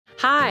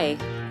Hi,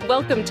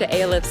 welcome to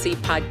ALFC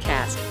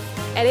Podcast.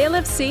 At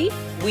ALFC,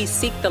 we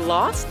seek the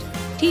lost,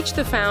 teach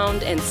the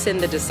found, and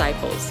send the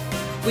disciples.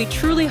 We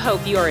truly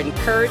hope you are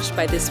encouraged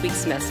by this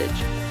week's message.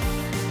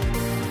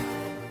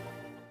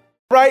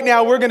 Right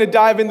now, we're going to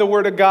dive in the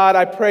Word of God.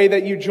 I pray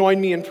that you join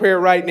me in prayer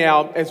right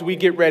now as we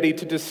get ready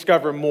to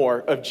discover more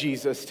of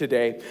Jesus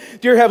today.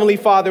 Dear Heavenly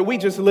Father, we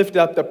just lift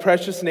up the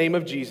precious name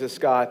of Jesus,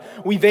 God.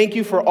 We thank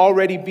you for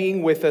already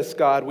being with us,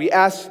 God. We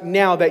ask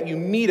now that you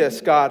meet us,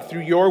 God,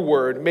 through your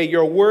Word. May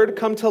your Word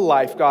come to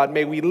life, God.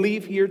 May we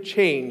leave here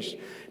changed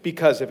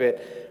because of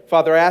it.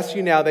 Father, I ask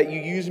you now that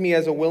you use me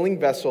as a willing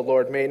vessel,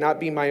 Lord. May it not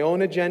be my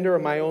own agenda or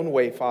my own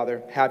way,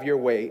 Father. Have your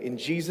way. In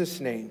Jesus'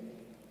 name,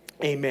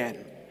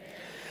 amen.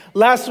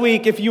 Last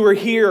week, if you were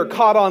here or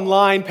caught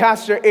online,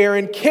 Pastor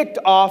Aaron kicked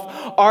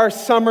off our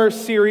summer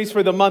series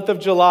for the month of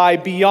July,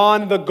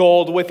 Beyond the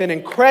Gold, with an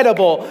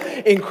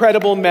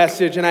incredible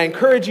message, and I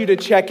encourage you to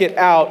check it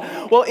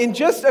out. Well, in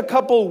just a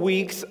couple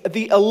weeks,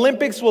 the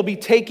Olympics will be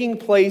taking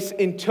place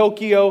in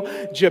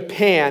Tokyo,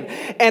 Japan,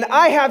 and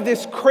I have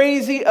this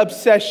crazy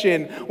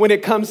obsession when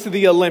it comes to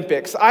the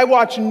Olympics. I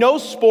watch no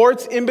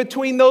sports in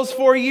between those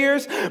 4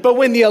 years, but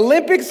when the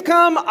Olympics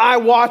come, I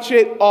watch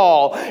it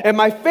all. And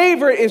my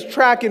favorite is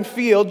track and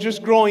field.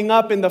 Just growing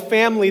up in the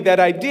family that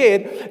I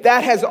did,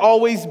 that has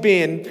always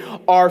been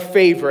our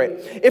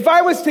favorite. If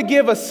I was to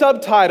give a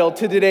subtitle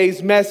to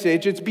today's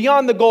message, it's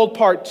Beyond the Gold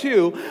Part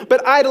 2,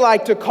 but I'd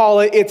like to call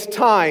it It's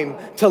Time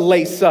to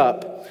Lace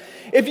Up.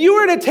 If you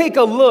were to take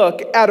a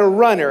look at a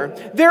runner,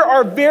 there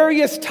are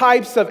various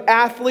types of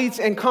athletes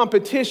and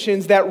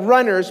competitions that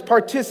runners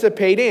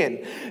participate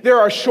in. There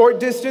are short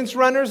distance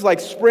runners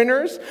like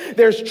sprinters,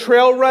 there's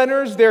trail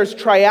runners, there's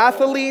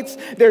triathletes,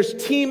 there's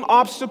team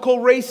obstacle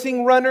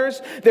racing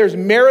runners, there's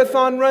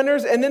marathon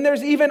runners, and then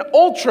there's even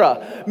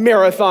ultra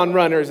marathon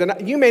runners. And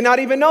you may not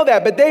even know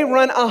that, but they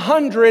run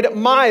 100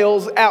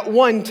 miles at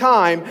one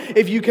time,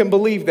 if you can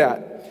believe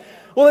that.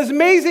 Well, as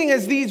amazing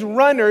as these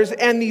runners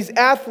and these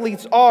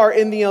athletes are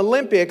in the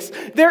Olympics,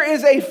 there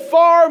is a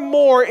far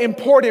more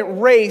important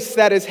race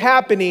that is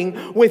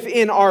happening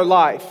within our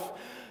life.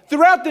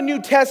 Throughout the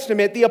New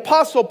Testament, the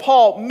Apostle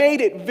Paul made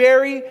it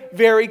very,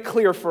 very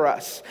clear for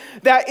us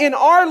that in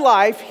our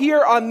life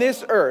here on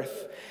this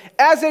earth,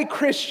 as a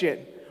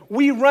Christian,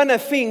 we run a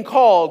thing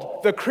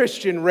called the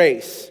Christian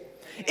race.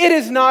 It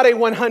is not a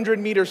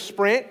 100-meter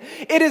sprint.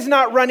 It is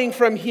not running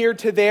from here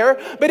to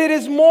there, but it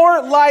is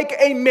more like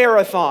a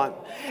marathon.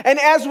 And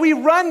as we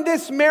run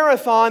this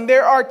marathon,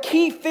 there are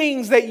key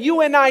things that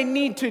you and I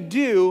need to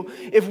do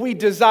if we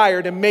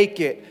desire to make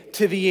it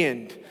to the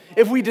end,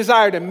 if we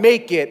desire to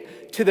make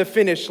it to the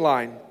finish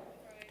line.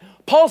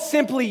 Paul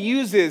simply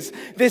uses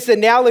this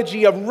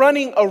analogy of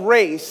running a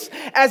race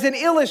as an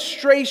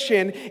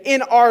illustration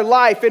in our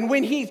life. And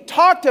when he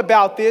talked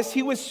about this,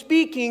 he was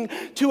speaking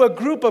to a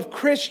group of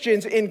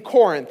Christians in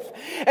Corinth.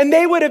 And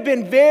they would have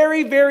been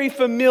very, very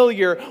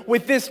familiar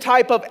with this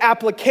type of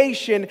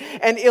application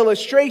and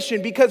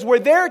illustration because where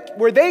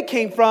they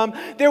came from,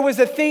 there was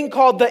a thing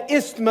called the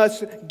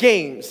Isthmus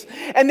Games.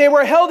 And they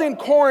were held in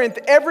Corinth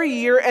every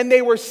year, and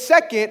they were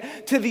second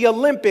to the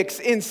Olympics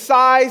in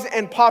size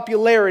and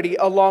popularity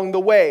along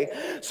the way.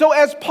 So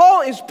as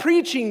Paul is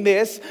preaching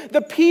this,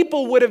 the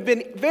people would have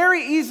been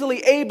very easily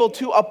able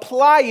to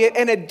apply it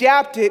and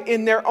adapt it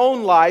in their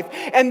own life.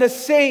 And the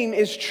same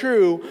is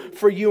true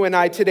for you and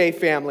I today,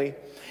 family.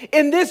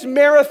 In this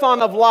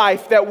marathon of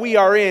life that we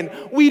are in,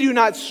 we do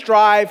not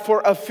strive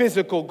for a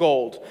physical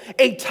goal,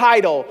 a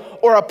title,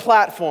 or a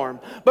platform.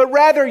 But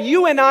rather,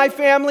 you and I,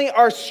 family,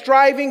 are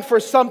striving for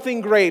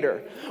something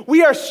greater.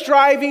 We are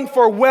striving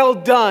for well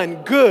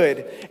done,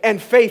 good,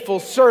 and faithful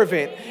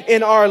servant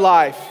in our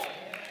life.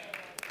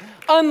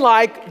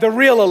 Unlike the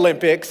real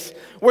Olympics,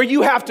 where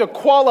you have to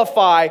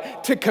qualify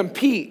to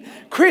compete,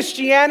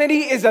 Christianity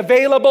is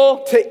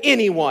available to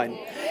anyone.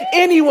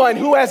 Anyone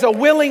who has a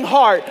willing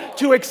heart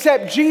to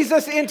accept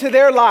Jesus into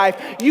their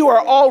life, you are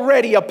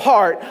already a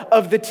part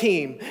of the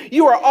team.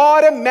 You are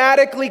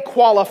automatically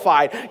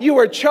qualified. You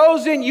were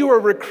chosen, you were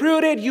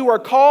recruited, you were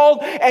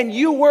called, and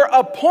you were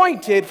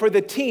appointed for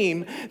the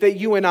team that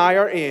you and I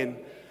are in.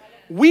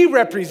 We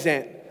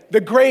represent the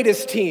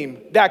greatest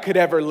team that could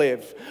ever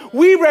live.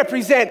 We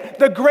represent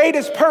the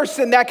greatest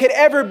person that could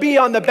ever be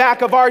on the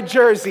back of our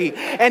jersey,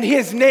 and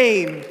his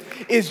name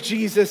is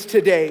Jesus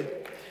today.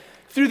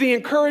 Through the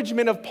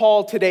encouragement of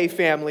Paul today,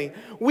 family,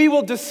 we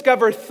will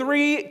discover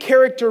 3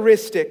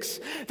 characteristics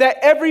that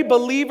every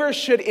believer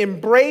should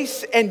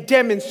embrace and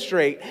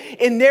demonstrate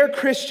in their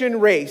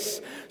Christian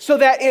race so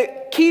that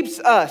it keeps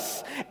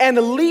us and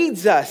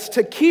leads us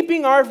to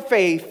keeping our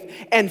faith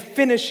and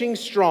finishing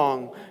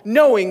strong,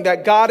 knowing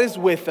that God is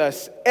with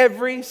us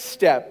every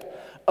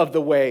step of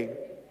the way.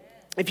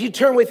 If you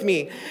turn with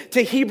me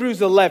to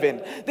Hebrews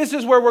 11, this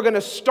is where we're going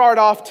to start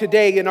off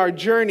today in our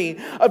journey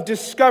of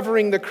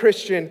discovering the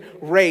Christian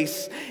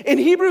race. In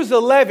Hebrews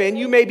 11,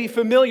 you may be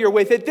familiar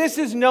with it. This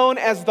is known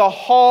as the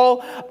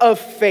Hall of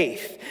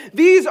Faith.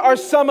 These are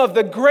some of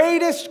the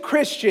greatest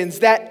Christians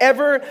that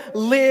ever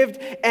lived,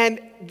 and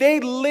they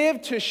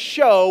lived to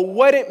show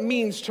what it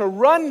means to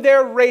run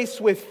their race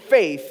with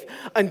faith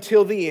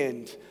until the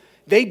end.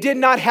 They did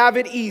not have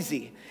it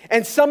easy.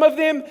 And some of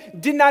them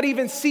did not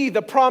even see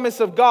the promise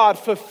of God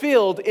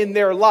fulfilled in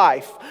their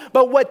life.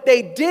 But what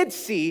they did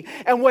see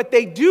and what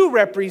they do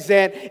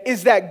represent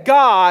is that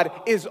God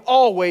is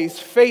always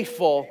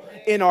faithful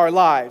in our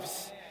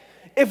lives.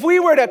 If we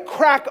were to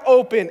crack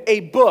open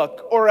a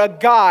book or a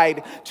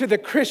guide to the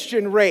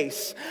Christian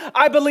race,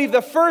 I believe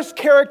the first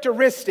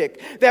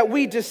characteristic that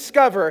we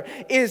discover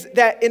is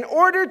that in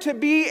order to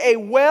be a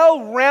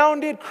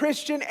well-rounded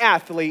Christian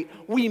athlete,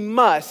 we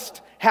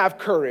must have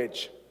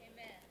courage.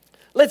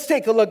 Let's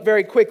take a look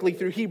very quickly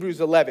through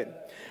Hebrews 11.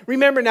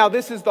 Remember now,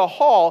 this is the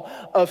hall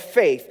of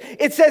faith.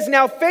 It says,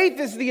 now faith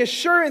is the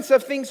assurance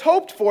of things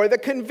hoped for, the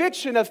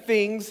conviction of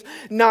things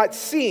not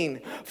seen.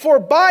 For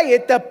by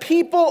it the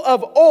people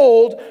of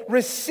old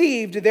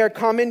received their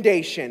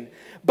commendation.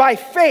 By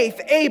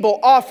faith, Abel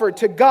offered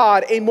to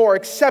God a more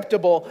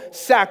acceptable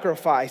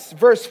sacrifice.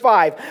 Verse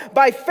 5,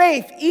 by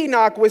faith,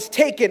 Enoch was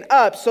taken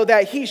up so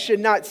that he should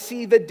not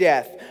see the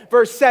death.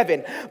 Verse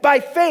 7, by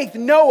faith,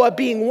 Noah,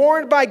 being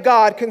warned by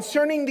God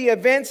concerning the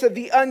events of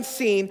the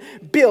unseen,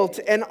 built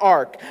an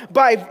ark.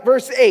 By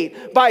verse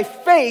 8, by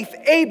faith,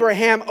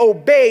 Abraham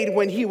obeyed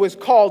when he was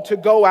called to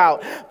go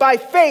out. By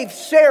faith,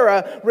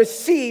 Sarah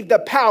received the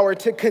power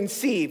to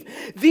conceive.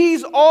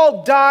 These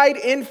all died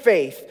in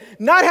faith,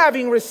 not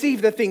having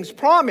received the things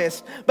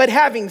promised, but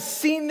having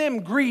seen them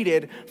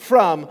greeted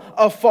from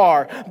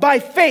afar. By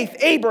faith,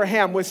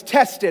 Abraham was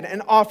tested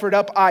and offered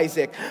up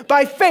Isaac.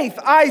 By faith,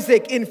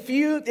 Isaac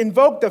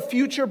invoked the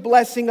future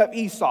blessing of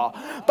Esau.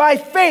 By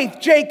faith,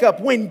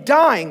 Jacob, when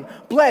dying,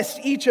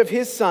 blessed each of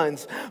his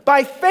sons.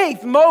 By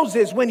faith,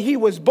 Moses, when he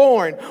was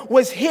born,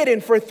 was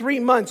hidden for 3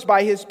 months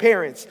by his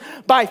parents.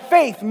 By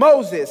faith,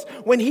 Moses,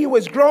 when he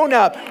was grown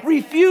up,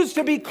 refused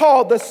to be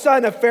called the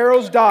son of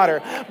Pharaoh's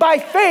daughter. By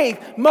faith,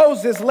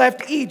 Moses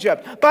left Egypt.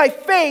 By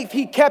faith,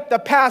 he kept the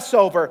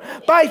Passover.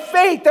 By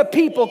faith, the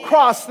people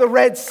crossed the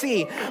Red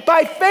Sea.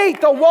 By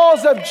faith, the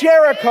walls of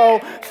Jericho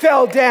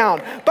fell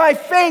down. By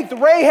faith,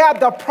 Rahab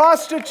the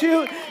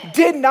prostitute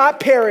did not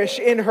perish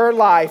in her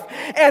life.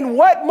 And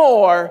what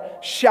more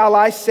shall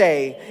I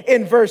say?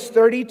 In verse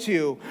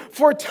 32,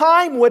 for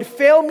time would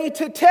fail me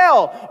to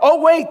tell.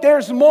 Oh wait,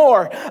 there's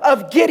more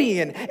of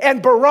Gideon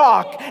and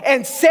Barak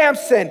and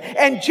Samson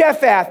and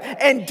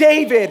Jephthah and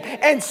David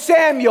and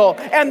Samuel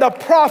and the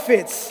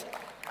prophets.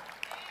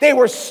 They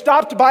were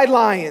stopped by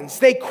lions.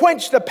 They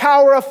quenched the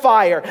power of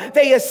fire.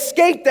 They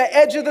escaped the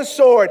edge of the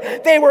sword.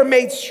 They were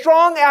made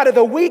strong out of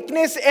the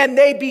weakness, and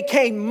they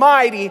became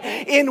mighty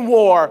in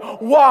war.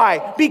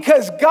 Why?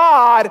 Because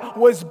God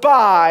was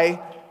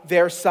by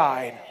their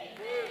side.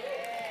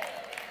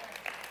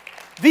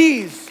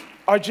 These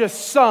are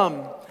just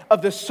some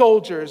of the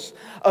soldiers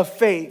of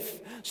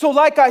faith. So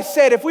like I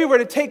said, if we were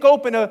to take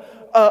open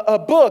a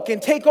book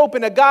and take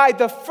open a guide,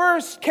 the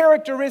first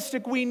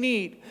characteristic we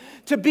need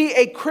to be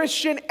a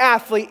Christian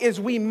athlete is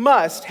we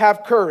must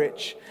have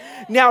courage.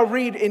 Now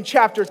read in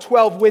chapter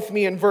 12 with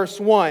me in verse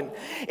 1.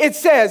 It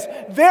says,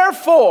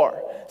 therefore,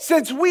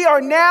 since we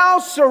are now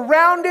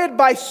surrounded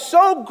by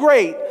so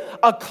great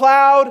a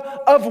cloud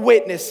of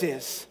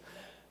witnesses.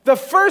 The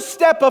first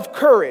step of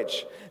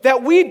courage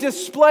that we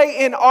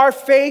display in our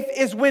faith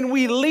is when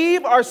we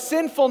leave our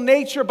sinful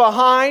nature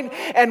behind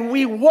and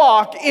we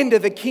walk into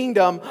the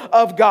kingdom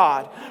of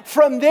God.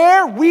 From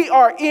there, we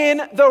are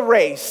in the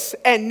race,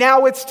 and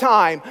now it's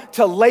time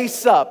to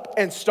lace up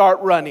and start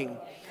running.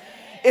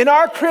 In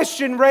our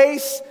Christian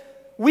race,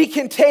 we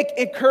can take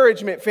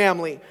encouragement,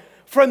 family,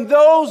 from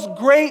those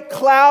great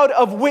cloud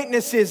of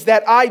witnesses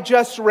that I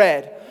just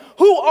read.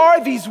 Who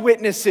are these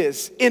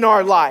witnesses in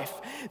our life?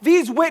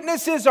 These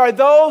witnesses are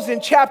those in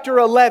chapter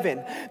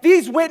 11.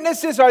 These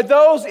witnesses are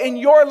those in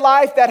your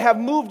life that have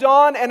moved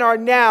on and are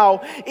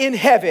now in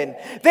heaven.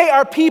 They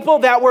are people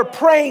that were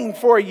praying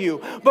for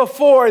you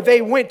before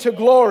they went to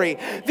glory.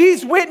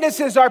 These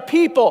witnesses are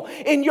people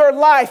in your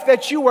life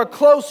that you were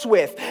close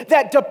with,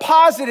 that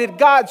deposited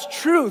God's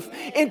truth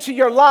into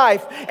your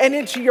life and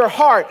into your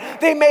heart.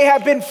 They may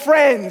have been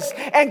friends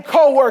and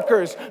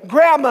co-workers,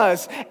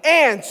 grandmas,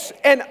 aunts,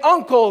 and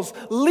uncles,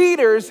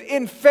 leaders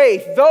in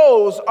faith.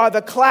 Those are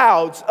the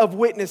clouds of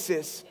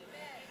witnesses.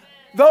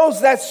 Those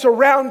that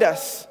surround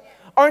us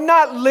are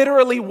not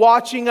literally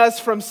watching us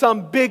from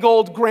some big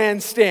old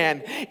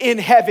grandstand in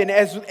heaven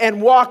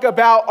and walk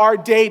about our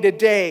day to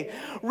day.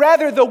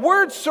 Rather, the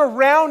word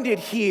surrounded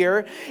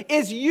here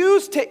is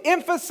used to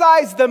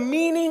emphasize the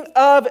meaning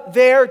of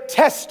their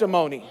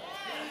testimony.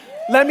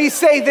 Let me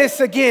say this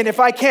again, if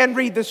I can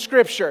read the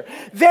scripture.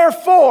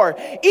 Therefore,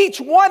 each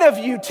one of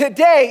you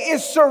today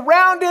is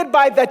surrounded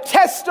by the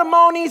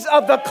testimonies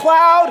of the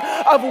cloud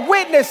of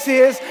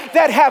witnesses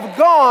that have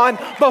gone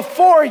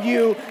before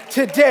you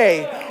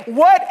today.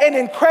 What an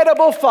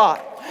incredible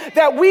thought.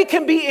 That we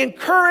can be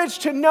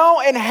encouraged to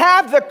know and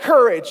have the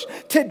courage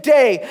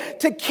today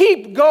to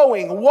keep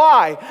going.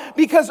 Why?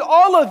 Because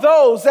all of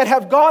those that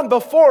have gone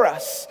before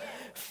us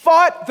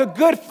fought the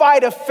good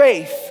fight of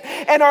faith,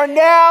 and are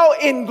now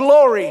in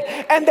glory.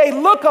 And they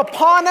look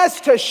upon us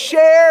to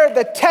share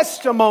the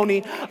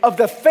testimony of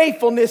the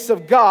faithfulness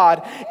of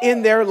God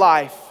in their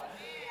life.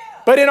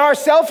 But in our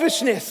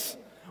selfishness,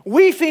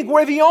 we think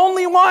we're the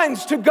only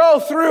ones to go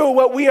through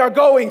what we are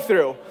going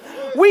through.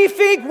 We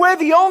think we're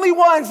the only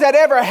ones that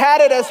ever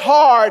had it as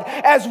hard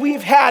as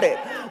we've had it.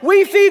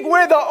 We think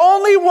we're the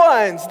only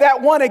ones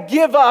that want to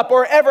give up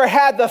or ever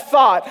had the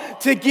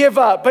thought to give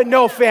up. But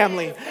no,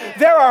 family,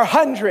 there are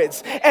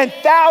hundreds and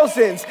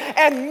thousands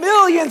and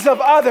millions of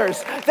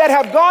others that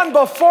have gone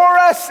before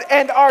us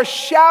and are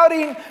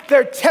shouting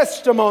their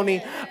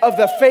testimony of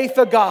the faith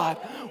of God.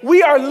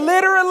 We are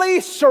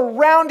literally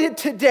surrounded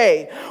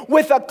today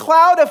with a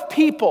cloud of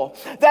people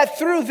that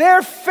through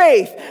their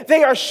faith,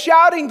 they are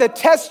shouting the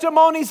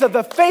testimonies of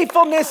the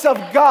faithfulness of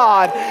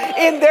God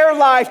in their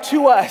life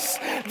to us.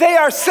 They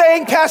are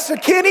saying, Pastor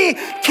Kenny,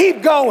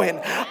 keep going.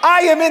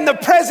 I am in the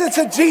presence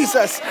of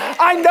Jesus.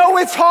 I know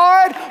it's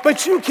hard,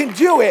 but you can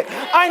do it.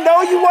 I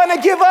know you want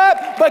to give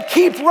up, but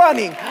keep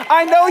running.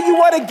 I know you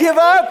want to give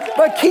up,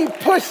 but keep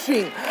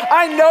pushing.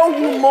 I know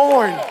you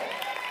mourn.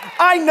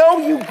 I know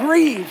you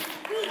grieve.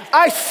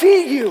 I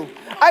see you.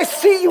 I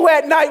see you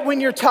at night when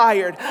you're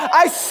tired.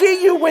 I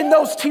see you when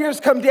those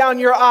tears come down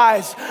your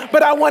eyes.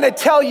 But I want to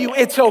tell you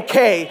it's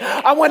okay.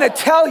 I want to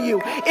tell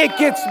you it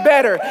gets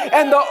better.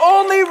 And the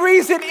only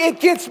reason it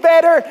gets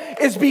better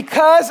is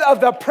because of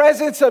the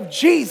presence of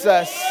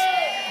Jesus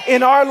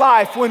in our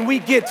life when we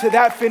get to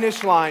that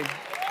finish line.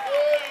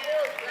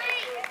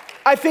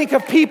 I think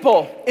of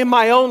people in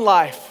my own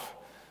life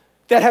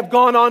that have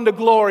gone on to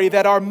glory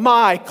that are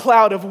my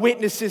cloud of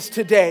witnesses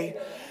today.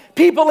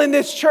 People in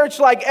this church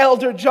like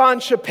Elder John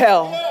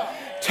Chappell,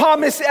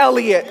 Thomas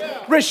Elliott,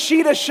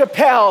 Rashida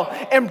Chappell,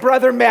 and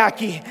Brother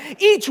Mackey.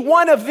 Each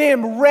one of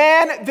them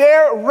ran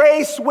their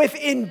race with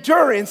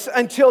endurance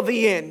until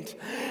the end.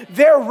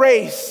 Their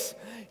race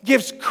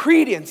gives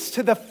credence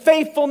to the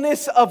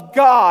faithfulness of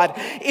God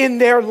in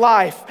their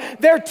life.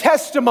 Their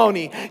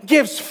testimony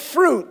gives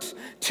fruit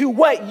to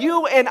what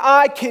you and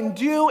I can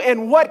do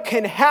and what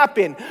can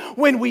happen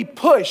when we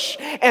push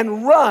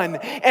and run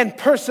and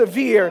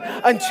persevere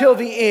until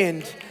the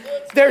end.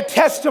 Their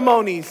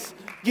testimonies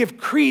give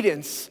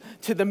credence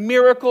to the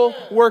miracle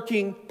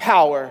working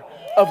power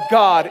of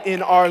God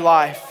in our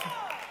life.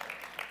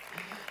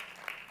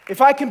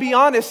 If I can be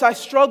honest, I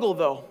struggle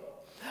though.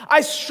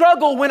 I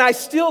struggle when I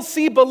still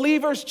see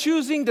believers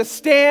choosing to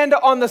stand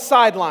on the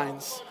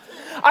sidelines.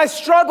 I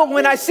struggle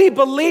when I see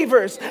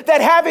believers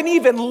that haven't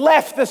even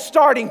left the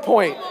starting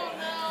point.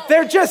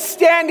 They're just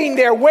standing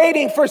there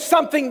waiting for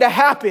something to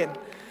happen.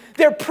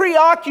 They're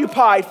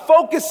preoccupied,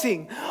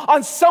 focusing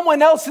on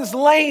someone else's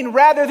lane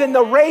rather than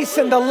the race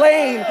and the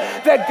lane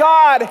that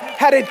God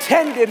had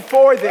intended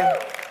for them.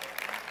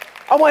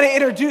 I want to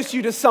introduce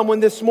you to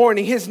someone this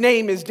morning. His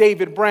name is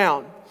David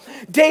Brown.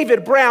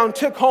 David Brown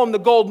took home the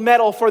gold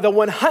medal for the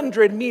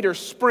 100-meter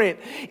sprint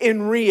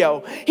in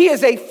Rio. He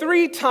is a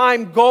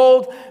 3-time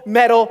gold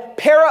medal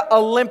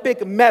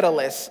Paralympic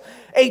medalist,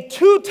 a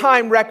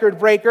 2-time record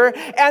breaker,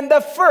 and the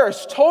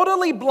first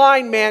totally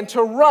blind man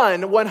to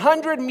run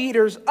 100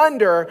 meters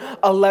under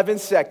 11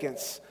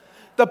 seconds.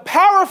 The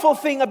powerful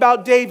thing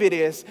about David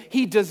is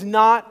he does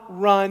not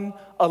run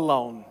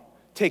alone.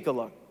 Take a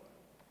look.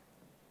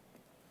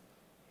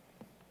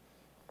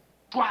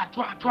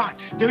 Drive.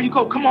 There you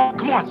go. Come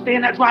on. Stay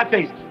in that drive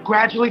phase.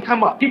 Gradually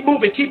come up. Keep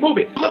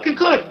moving. Looking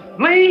good.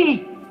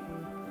 Lean.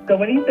 So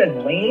when he says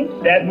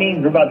lean, that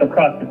means we're about to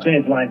cross the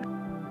finish line.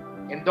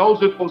 And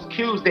those are those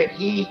cues that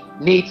he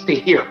needs to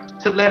hear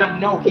to let him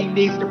know he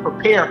needs to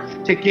prepare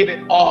to give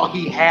it all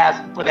he has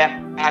for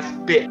that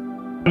last bit.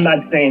 I'm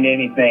not saying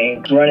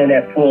anything, running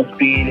at full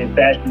speed as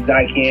fast as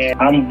I can.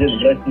 I'm just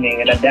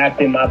listening and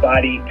adapting my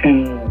body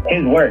to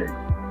his word.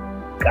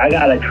 I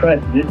gotta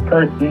trust this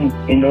person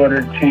in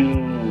order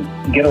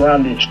to get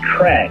around this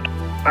track.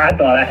 I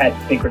thought I had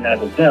to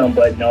synchronize with them,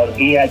 but no,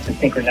 he had to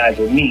synchronize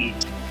with me.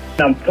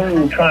 I'm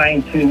through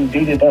trying to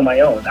do this on my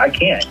own. I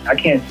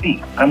can't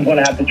see. I'm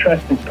gonna have to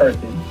trust this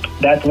person.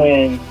 That's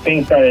when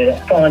things started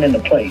falling into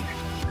place.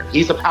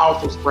 He's a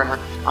powerful sprinter.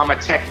 I'm a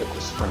technical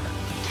sprinter.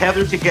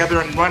 Tethered together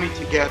and running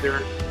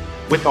together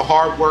with the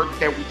hard work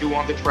that we do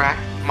on the track,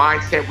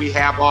 mindset we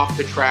have off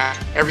the track,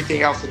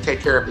 everything else will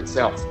take care of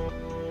itself.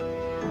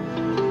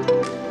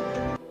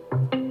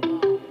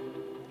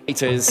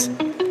 Meters,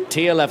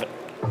 T11.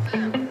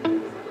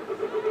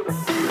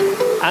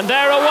 And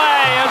they're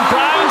away, and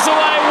Brown's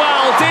away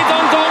well.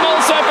 Dong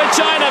also for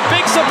China.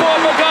 Big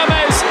support for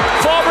Gomez.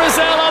 For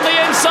Brazil on the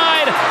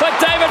inside. But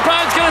David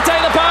Brown's going to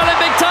take the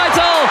Paralympic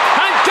title.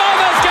 And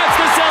Gomez gets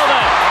the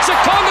silver.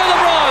 Chikongo the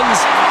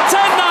bronze.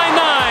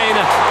 10.99.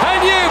 A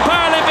new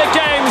Paralympic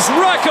Games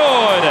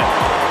record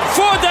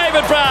for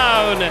David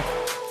Brown.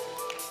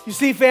 You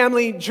see,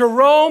 family,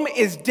 Jerome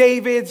is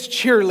David's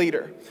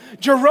cheerleader.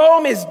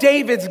 Jerome is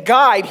David's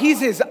guide. He's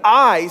his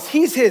eyes.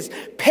 He's his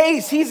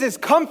pace. He's his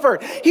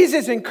comfort. He's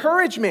his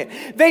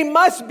encouragement. They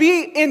must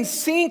be in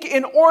sync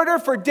in order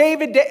for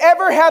David to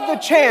ever have the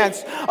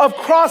chance of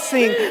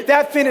crossing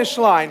that finish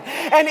line.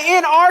 And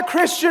in our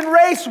Christian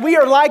race, we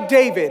are like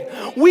David.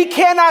 We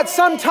cannot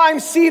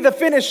sometimes see the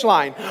finish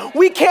line.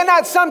 We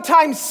cannot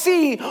sometimes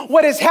see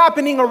what is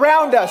happening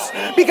around us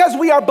because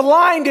we are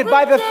blinded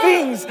by the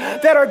things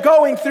that are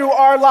going through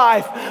our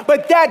life.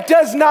 But that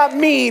does not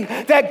mean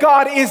that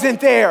God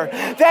isn't there.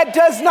 That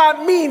does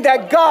not mean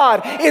that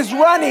God is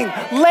running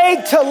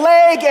leg to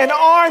leg and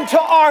arm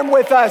to arm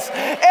with us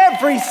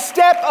every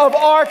step of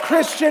our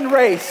Christian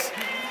race.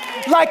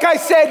 Like I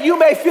said, you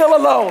may feel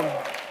alone.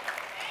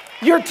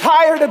 You're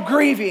tired of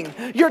grieving.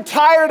 You're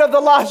tired of the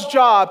lost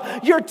job.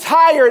 You're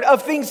tired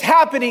of things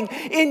happening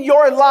in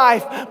your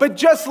life. But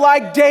just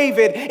like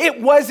David,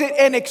 it wasn't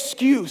an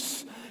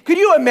excuse. Could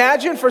you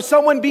imagine for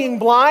someone being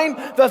blind,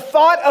 the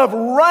thought of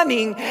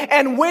running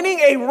and winning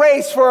a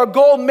race for a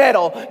gold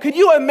medal? Could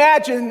you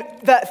imagine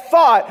that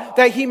thought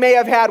that he may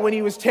have had when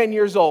he was 10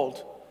 years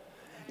old?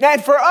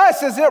 And for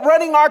us, as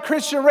running our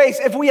Christian race,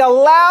 if we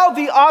allow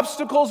the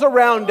obstacles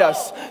around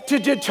us to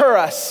deter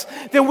us,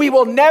 then we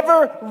will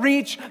never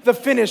reach the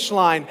finish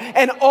line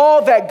and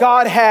all that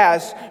God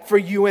has for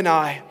you and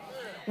I.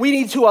 We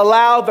need to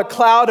allow the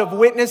cloud of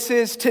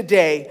witnesses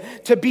today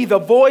to be the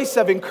voice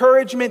of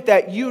encouragement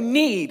that you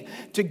need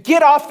to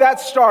get off that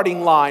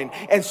starting line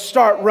and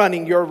start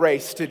running your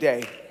race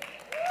today.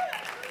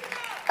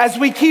 As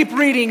we keep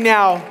reading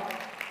now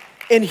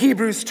in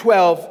Hebrews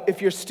 12,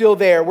 if you're still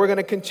there, we're going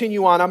to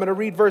continue on. I'm going to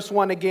read verse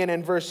 1 again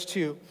and verse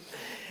 2.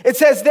 It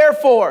says,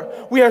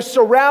 therefore, we are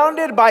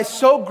surrounded by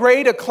so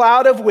great a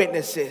cloud of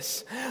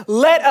witnesses.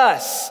 Let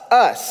us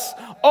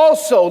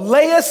also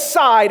lay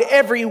aside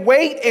every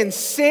weight and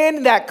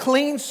sin that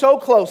clings so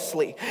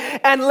closely,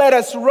 and let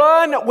us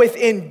run with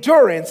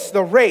endurance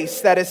the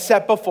race that is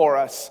set before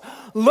us,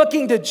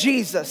 looking to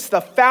Jesus,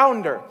 the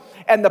founder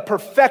and the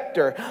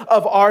perfecter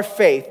of our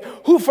faith,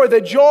 who for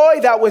the joy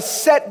that was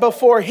set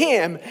before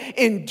him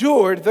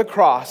endured the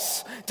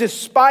cross,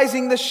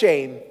 despising the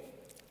shame,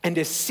 and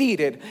is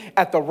seated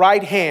at the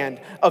right hand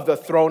of the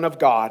throne of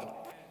God.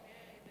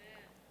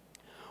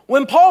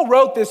 When Paul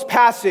wrote this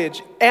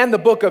passage and the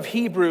book of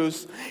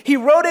Hebrews, he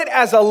wrote it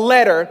as a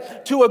letter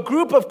to a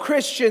group of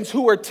Christians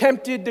who were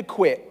tempted to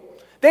quit.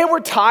 They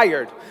were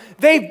tired.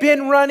 They've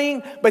been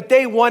running, but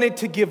they wanted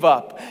to give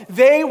up.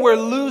 They were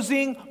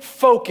losing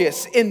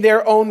focus in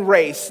their own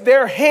race.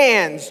 Their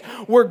hands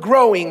were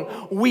growing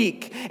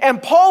weak.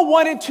 And Paul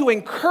wanted to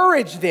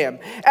encourage them,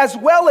 as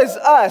well as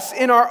us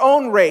in our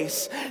own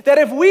race, that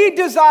if we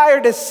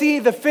desire to see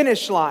the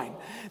finish line,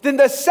 then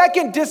the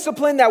second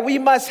discipline that we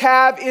must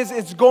have is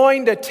it's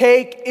going to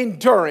take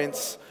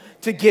endurance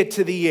to get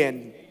to the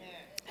end.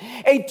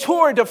 A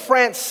Tour de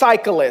France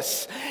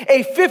cyclist,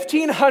 a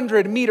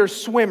 1,500 meter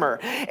swimmer,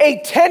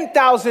 a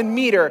 10,000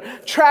 meter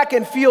track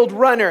and field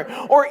runner,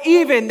 or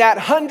even that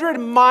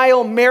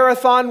 100-mile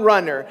marathon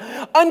runner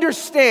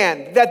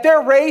understand that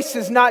their race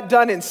is not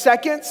done in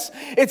seconds,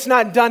 it's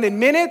not done in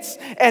minutes,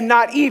 and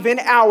not even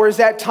hours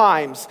at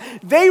times.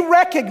 They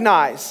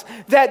recognize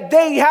that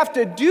they have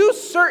to do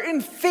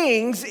certain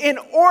things in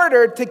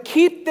order to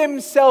keep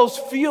themselves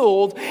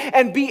fueled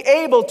and be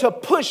able to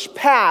push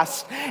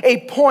past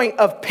a point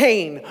of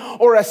pain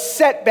or a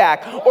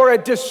setback or a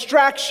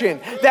distraction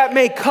that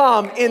may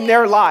come in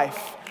their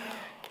life.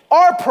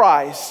 Our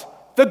prize,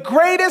 the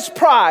greatest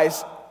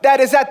prize that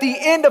is at the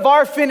end of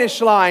our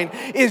finish line,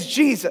 is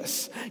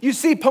Jesus. You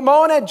see,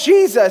 Pomona,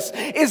 Jesus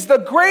is the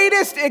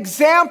greatest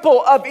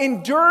example of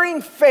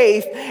enduring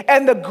faith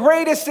and the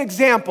greatest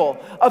example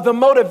of the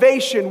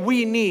motivation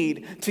we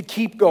need to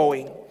keep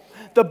going.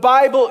 The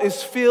Bible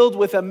is filled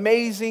with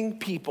amazing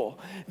people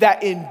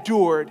that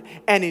endured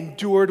and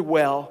endured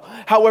well.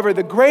 However,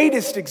 the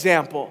greatest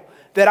example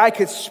that I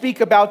could speak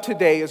about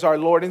today is our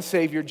Lord and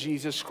Savior,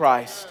 Jesus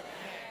Christ,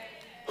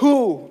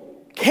 who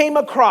came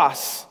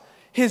across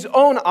his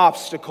own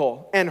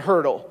obstacle and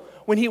hurdle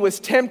when he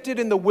was tempted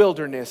in the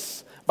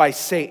wilderness by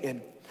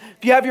Satan.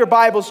 If you have your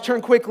Bibles,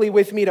 turn quickly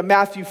with me to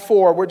Matthew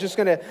 4. We're just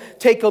going to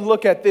take a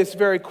look at this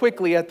very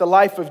quickly, at the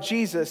life of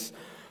Jesus,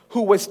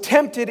 who was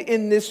tempted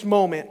in this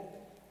moment.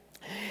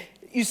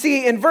 You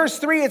see, in verse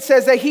 3, it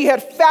says that he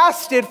had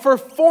fasted for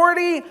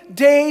 40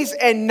 days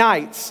and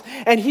nights,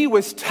 and he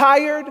was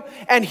tired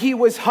and he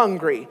was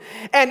hungry.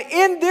 And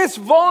in this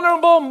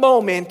vulnerable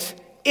moment,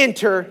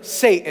 enter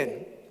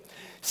Satan.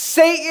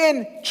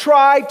 Satan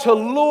tried to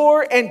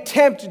lure and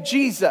tempt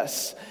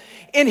Jesus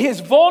in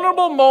his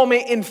vulnerable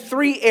moment in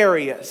 3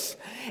 areas.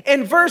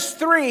 In verse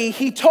 3,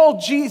 he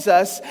told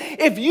Jesus,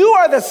 if you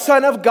are the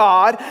Son of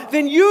God,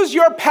 then use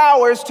your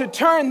powers to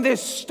turn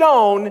this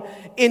stone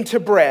into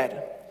bread.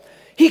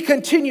 He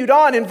continued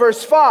on in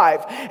verse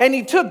 5, and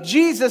he took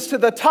Jesus to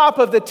the top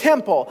of the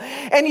temple,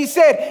 and he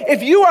said,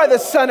 if you are the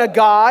Son of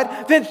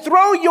God, then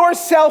throw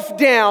yourself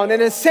down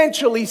and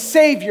essentially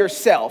save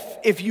yourself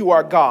if you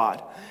are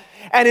God.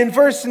 And in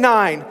verse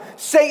 9,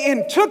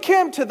 Satan took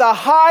him to the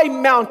high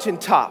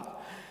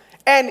mountaintop,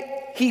 and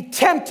he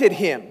tempted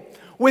him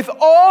with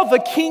all the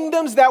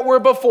kingdoms that were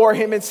before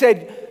him and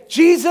said,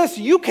 Jesus,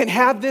 you can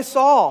have this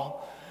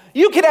all.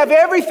 You can have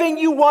everything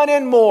you want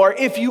and more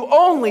if you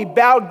only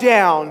bow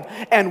down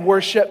and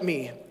worship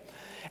me.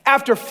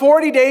 After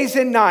 40 days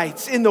and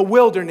nights in the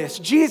wilderness,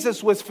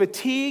 Jesus was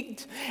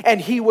fatigued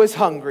and he was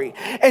hungry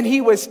and he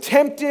was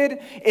tempted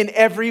in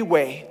every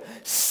way.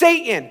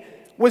 Satan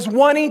was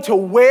wanting to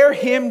wear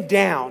him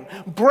down,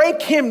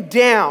 break him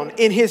down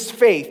in his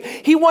faith.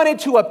 He wanted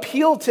to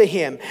appeal to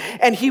him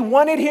and he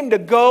wanted him to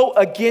go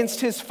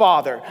against his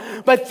Father.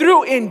 But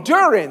through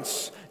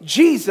endurance,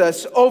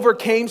 Jesus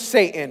overcame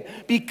Satan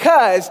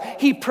because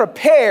he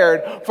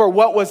prepared for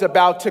what was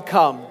about to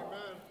come.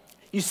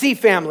 You see,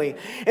 family,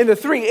 in the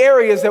three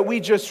areas that we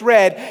just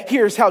read,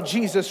 here's how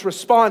Jesus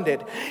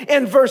responded.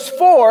 In verse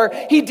 4,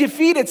 he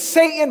defeated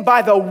Satan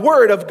by the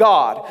word of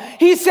God.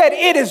 He said,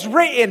 it is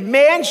written,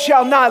 man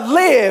shall not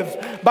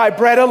live by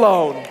bread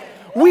alone.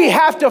 We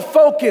have to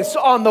focus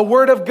on the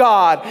word of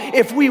God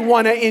if we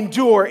want to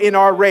endure in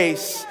our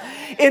race.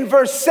 In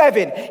verse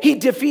 7, he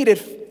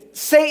defeated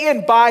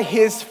Satan by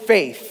his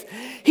faith.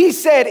 He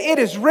said, it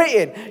is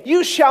written,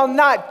 you shall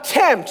not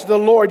tempt the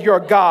Lord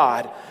your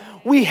God.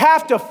 We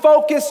have to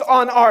focus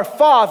on our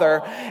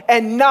Father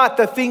and not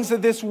the things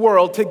of this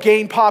world to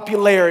gain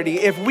popularity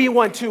if we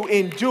want to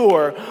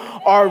endure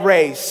our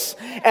race.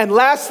 And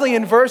lastly,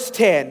 in verse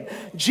 10,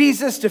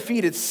 Jesus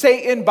defeated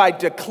Satan by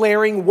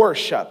declaring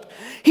worship.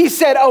 He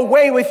said,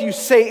 away with you,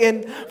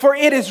 Satan, for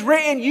it is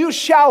written, you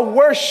shall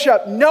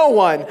worship no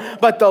one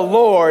but the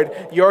Lord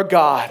your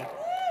God.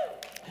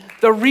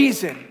 The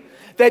reason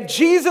that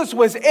Jesus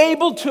was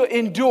able to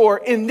endure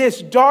in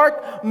this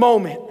dark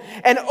moment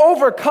and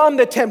overcome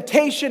the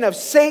temptation of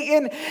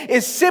Satan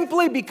is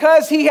simply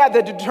because he had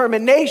the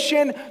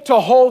determination to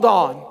hold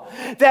on.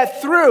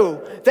 That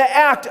through the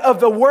act of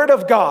the word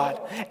of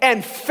God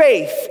and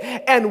faith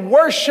and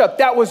worship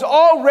that was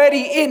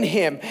already in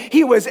him,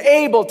 he was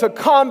able to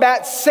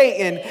combat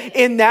Satan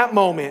in that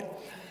moment.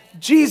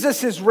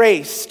 Jesus'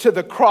 race to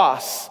the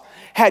cross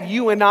had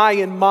you and I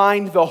in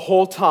mind the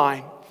whole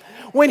time.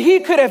 When he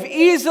could have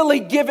easily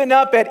given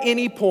up at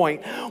any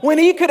point, when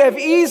he could have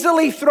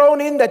easily thrown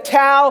in the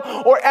towel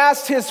or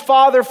asked his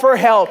Father for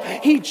help,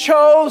 he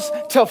chose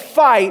to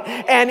fight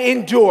and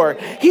endure.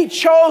 He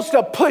chose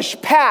to push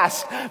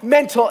past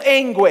mental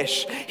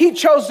anguish. He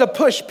chose to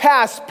push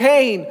past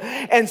pain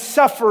and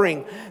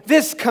suffering.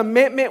 This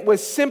commitment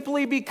was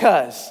simply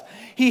because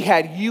he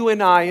had you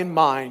and I in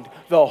mind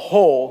the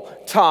whole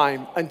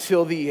time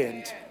until the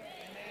end.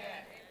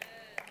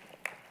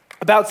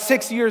 About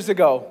 6 years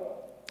ago,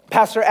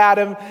 Pastor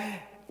Adam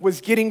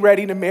was getting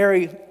ready to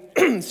marry,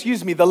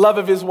 the love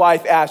of his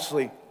wife,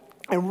 Ashley.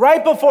 And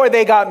right before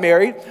they got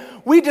married,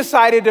 we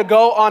decided to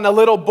go on a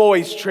little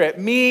boys trip,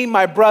 me,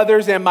 my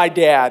brothers, and my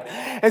dad.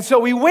 And so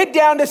we went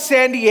down to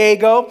San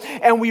Diego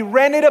and we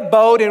rented a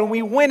boat and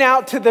we went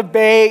out to the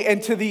bay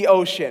and to the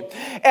ocean.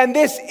 And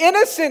this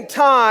innocent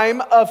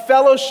time of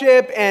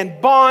fellowship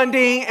and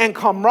bonding and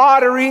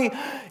camaraderie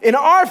in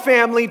our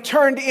family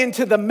turned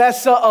into the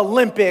Mesa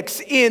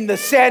Olympics in the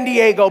San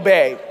Diego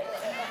Bay.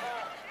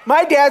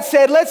 My dad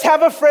said, let's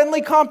have a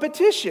friendly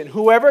competition.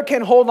 Whoever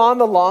can hold on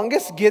the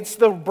longest gets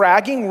the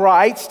bragging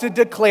rights to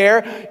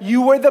declare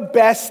you were the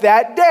best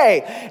that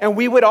day. And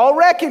we would all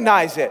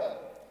recognize it.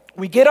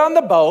 We get on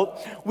the boat,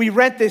 we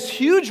rent this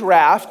huge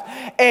raft,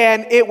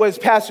 and it was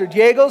Pastor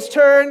Diego's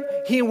turn.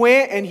 He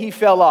went and he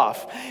fell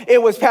off.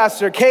 It was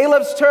Pastor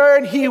Caleb's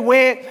turn. He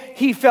went,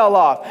 he fell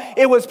off.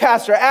 It was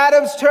Pastor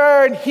Adam's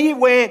turn. He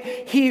went,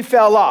 he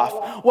fell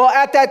off. Well,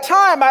 at that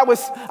time, I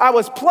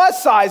was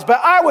plus size,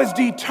 but I was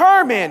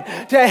determined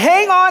to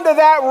hang on to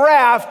that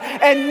raft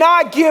and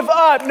not give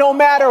up no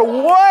matter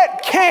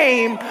what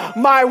came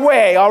my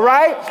way, all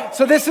right?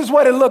 So this is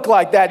what it looked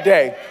like that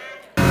day.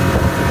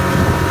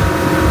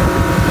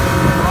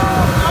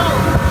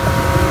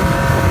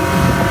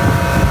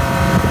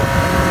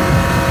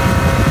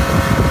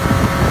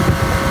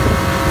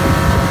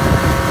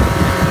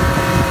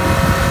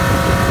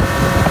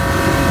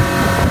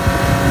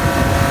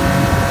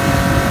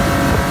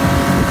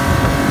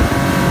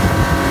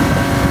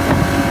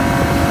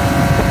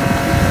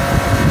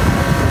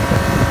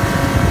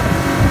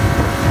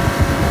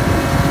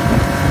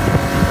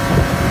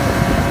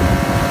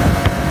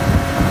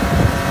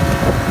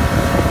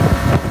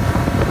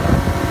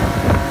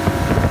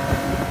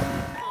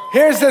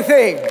 Here's the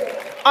thing,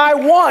 I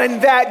won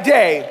that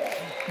day,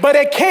 but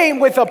it came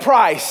with a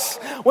price.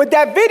 What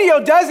that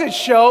video doesn't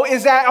show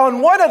is that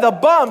on one of the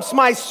bumps,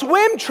 my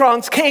swim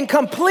trunks came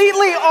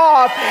completely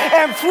off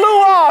and flew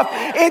off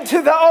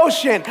into the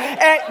ocean.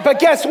 But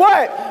guess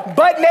what?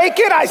 Butt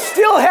naked, I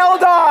still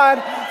held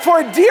on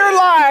for dear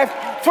life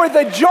for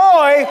the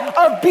joy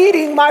of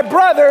beating my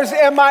brothers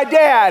and my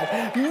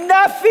dad.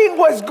 Nothing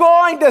was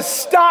going to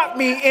stop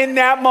me in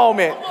that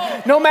moment.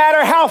 No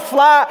matter how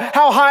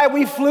high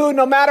we flew,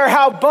 no matter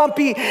how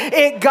bumpy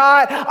it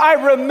got,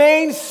 I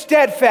remained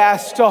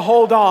steadfast to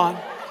hold on.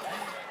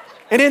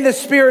 And in the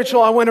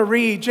spiritual, I want to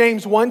read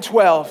James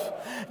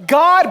 1:12.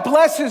 God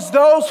blesses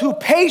those who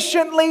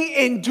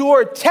patiently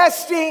endure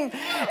testing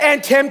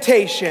and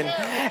temptation.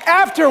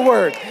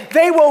 Afterward,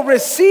 they will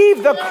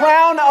receive the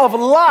crown of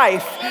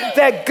life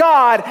that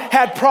God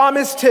had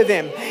promised to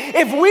them.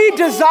 If we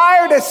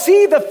desire to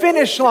see the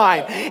finish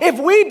line, if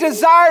we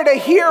desire to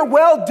hear,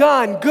 "Well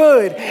done,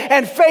 good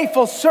and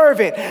faithful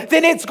servant,"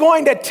 then it's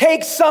going to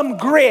take some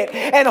grit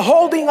and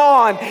holding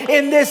on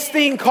in this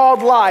thing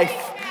called life.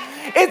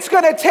 It's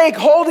going to take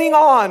holding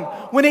on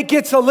when it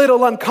gets a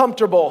little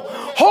uncomfortable,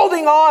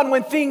 holding on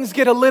when things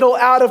get a little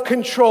out of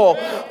control,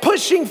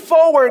 pushing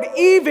forward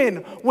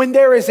even when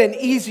there is an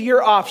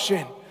easier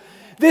option.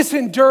 This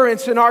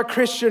endurance in our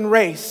Christian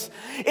race.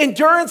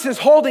 Endurance is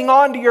holding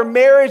on to your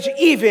marriage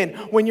even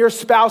when your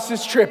spouse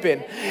is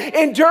tripping.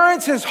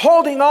 Endurance is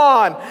holding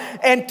on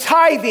and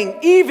tithing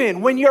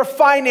even when your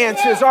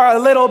finances are a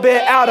little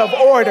bit out of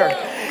order.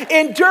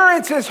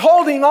 Endurance is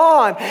holding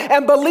on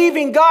and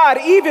believing God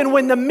even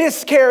when the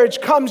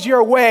miscarriage comes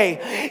your way.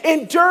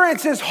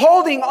 Endurance is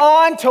holding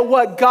on to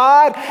what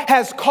God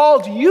has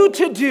called you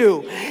to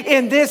do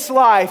in this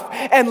life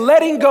and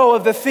letting go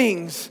of the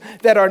things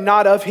that are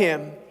not of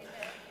Him.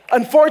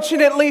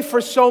 Unfortunately,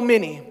 for so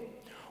many,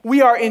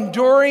 we are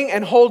enduring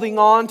and holding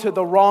on to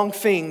the wrong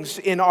things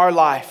in our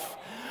life.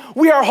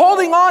 We are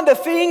holding on to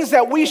things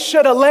that we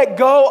should have let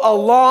go a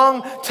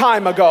long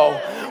time ago.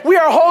 We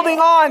are holding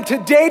on to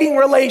dating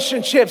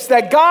relationships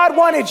that God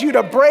wanted you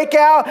to break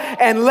out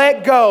and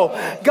let go.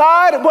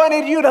 God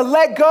wanted you to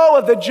let go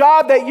of the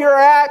job that you're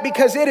at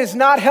because it is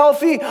not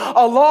healthy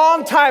a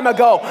long time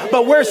ago.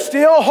 But we're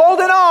still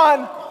holding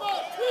on.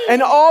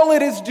 And all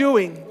it is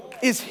doing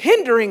is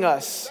hindering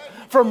us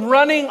from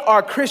running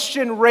our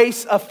Christian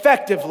race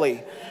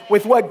effectively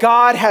with what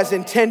God has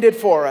intended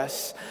for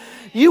us.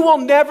 You will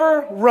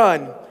never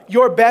run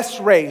your best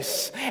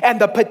race and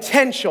the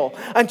potential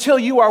until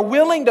you are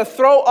willing to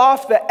throw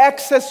off the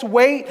excess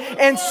weight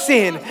and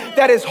sin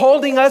that is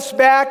holding us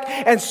back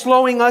and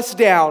slowing us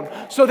down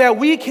so that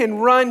we can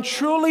run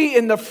truly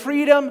in the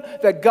freedom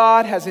that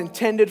God has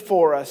intended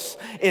for us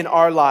in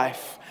our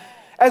life.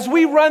 As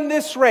we run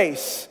this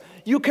race,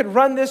 you could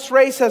run this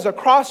race as a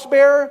cross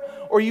bearer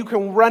or you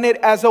can run it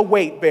as a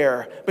weight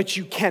bearer, but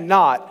you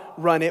cannot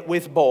run it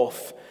with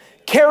both.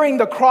 Carrying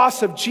the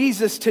cross of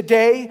Jesus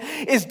today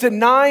is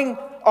denying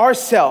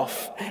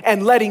ourselves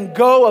and letting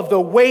go of the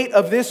weight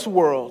of this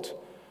world.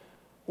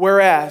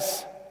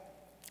 Whereas,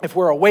 if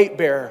we're a weight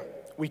bearer,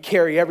 we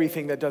carry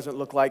everything that doesn't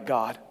look like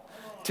God.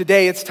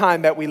 Today, it's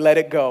time that we let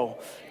it go.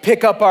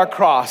 Pick up our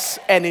cross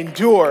and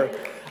endure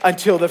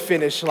until the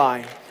finish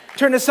line.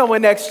 Turn to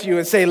someone next to you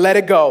and say, "Let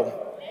it go."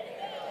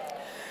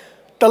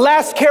 The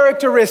last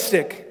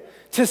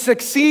characteristic to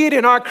succeed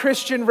in our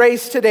Christian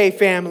race today,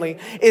 family,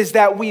 is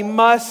that we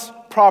must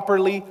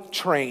properly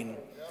train.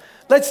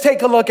 Let's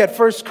take a look at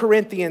 1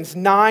 Corinthians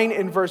 9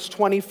 and verse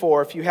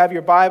 24. If you have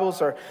your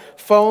Bibles or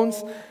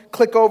phones,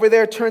 click over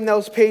there, turn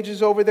those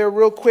pages over there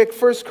real quick.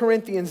 1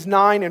 Corinthians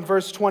 9 and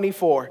verse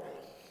 24.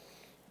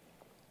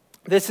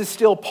 This is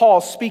still Paul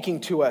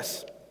speaking to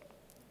us.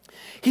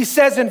 He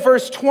says in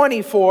verse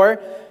 24,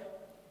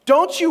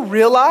 "Don't you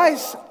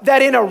realize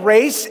that in a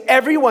race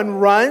everyone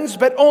runs,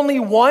 but only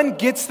one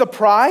gets the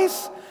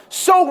prize?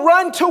 So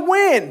run to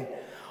win.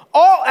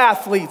 All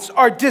athletes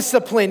are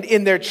disciplined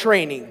in their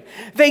training.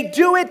 They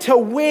do it to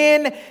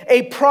win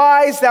a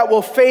prize that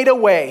will fade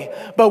away,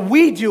 but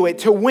we do it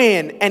to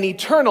win an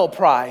eternal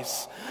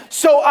prize.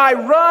 So I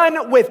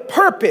run with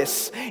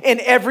purpose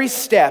in every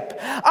step.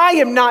 I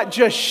am not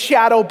just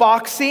shadow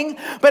boxing,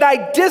 but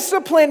I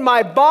discipline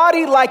my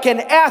body like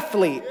an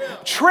athlete,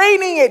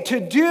 training it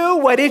to do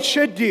what it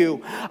should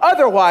do.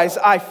 Otherwise,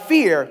 I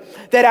fear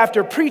that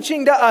after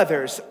preaching to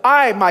others,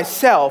 I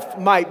myself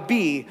might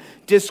be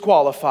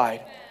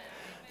disqualified."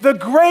 The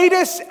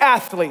greatest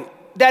athlete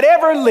that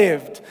ever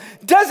lived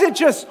doesn't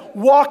just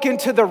walk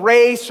into the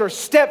race or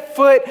step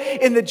foot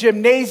in the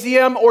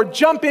gymnasium or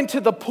jump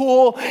into the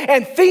pool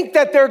and think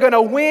that they're going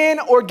to win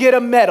or get a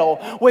medal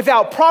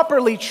without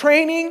properly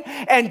training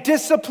and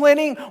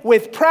disciplining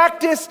with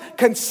practice,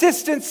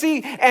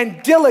 consistency,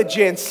 and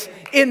diligence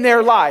in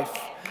their life.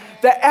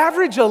 The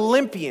average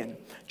Olympian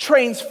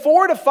trains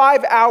 4 to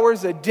 5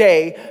 hours a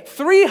day,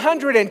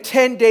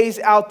 310 days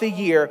out the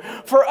year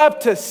for up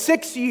to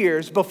 6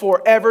 years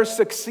before ever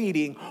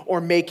succeeding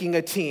or making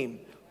a team.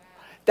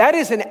 That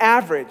is an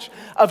average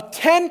of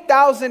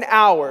 10,000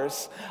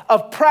 hours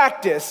of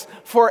practice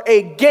for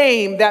a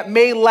game that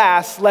may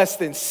last less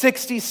than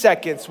 60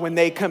 seconds when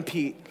they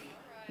compete.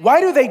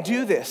 Why do they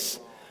do this?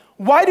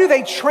 Why do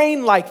they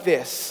train like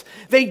this?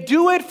 They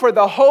do it for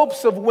the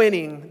hopes of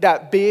winning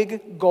that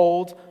big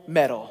gold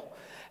medal.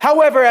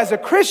 However, as a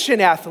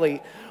Christian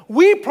athlete,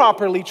 we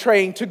properly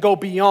train to go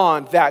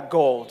beyond that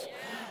gold.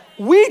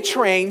 We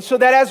train so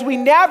that as we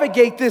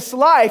navigate this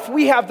life,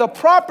 we have the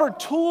proper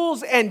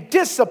tools and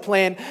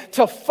discipline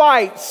to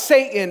fight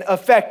Satan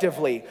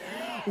effectively.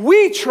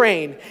 We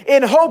train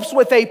in hopes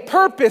with a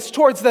purpose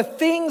towards the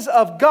things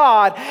of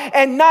God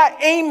and not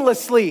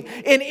aimlessly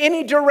in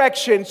any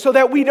direction so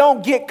that we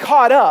don't get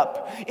caught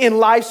up in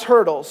life's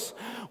hurdles.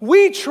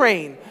 We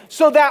train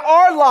so that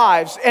our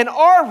lives and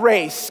our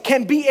race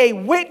can be a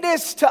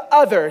witness to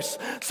others,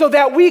 so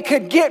that we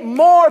could get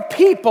more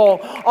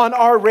people on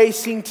our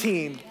racing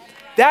team.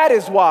 That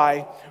is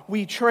why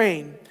we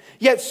train.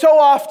 Yet so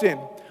often,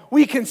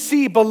 we can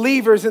see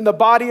believers in the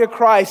body of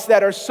Christ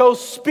that are so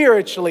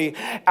spiritually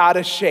out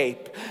of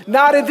shape.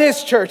 Not in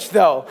this church,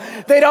 though.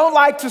 They don't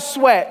like to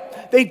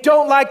sweat. They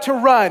don't like to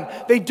run.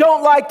 They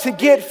don't like to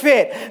get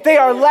fit. They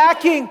are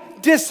lacking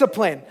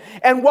discipline.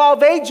 And while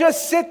they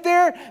just sit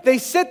there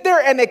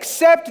and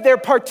accept their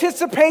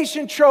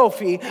participation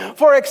trophy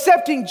for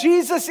accepting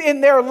Jesus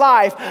in their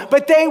life,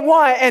 but they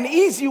want an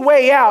easy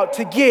way out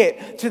to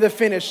get to the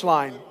finish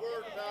line.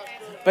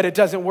 But it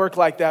doesn't work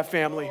like that,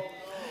 family.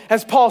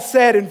 As Paul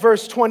said in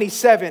verse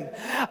 27,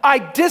 I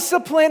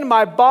discipline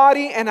my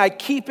body and I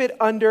keep it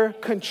under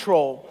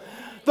control.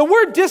 The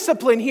word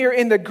discipline here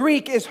in the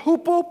Greek is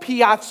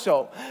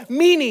hupopiazo,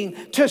 meaning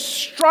to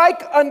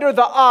strike under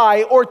the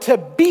eye or to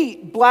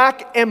beat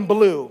black and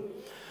blue.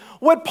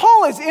 What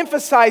Paul is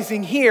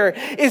emphasizing here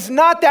is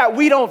not that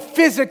we don't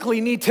physically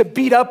need to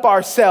beat up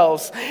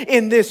ourselves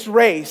in this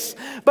race,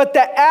 but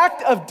the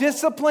act of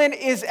discipline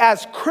is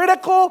as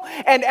critical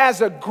and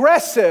as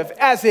aggressive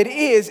as it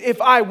is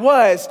if I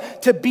was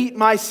to beat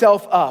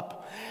myself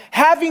up.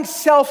 Having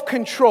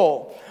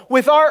self-control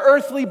with our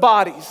earthly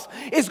bodies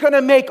is going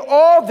to make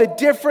all the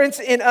difference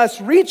in us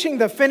reaching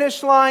the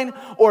finish line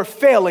or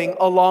failing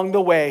along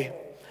the way.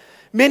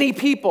 Many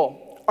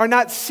people are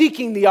not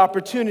seeking the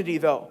opportunity,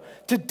 though,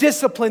 to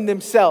discipline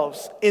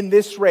themselves in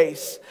this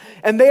race.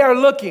 And they are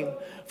looking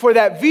for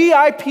that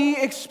VIP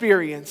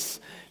experience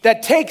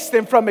that takes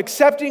them from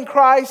accepting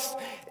Christ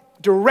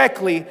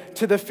directly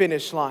to the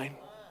finish line.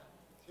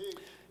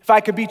 If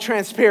I could be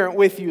transparent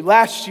with you,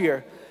 last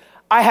year,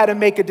 I had to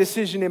make a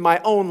decision in my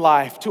own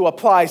life to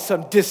apply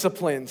some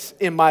disciplines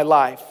in my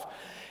life.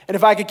 And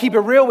if I could keep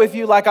it real with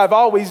you, like I've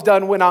always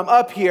done when I'm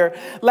up here,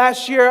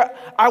 last year,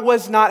 I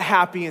was not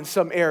happy in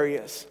some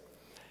areas.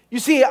 You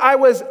see, I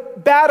was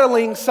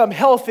battling some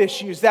health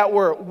issues that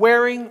were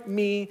wearing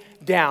me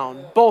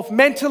down, both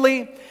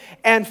mentally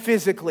and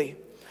physically.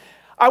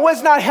 I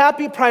was not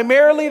happy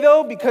primarily,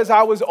 though, because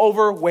I was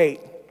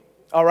overweight,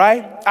 all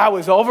right? I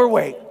was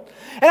overweight.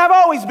 And I've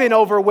always been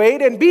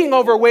overweight, and being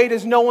overweight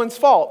is no one's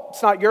fault.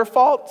 It's not your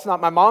fault. It's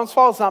not my mom's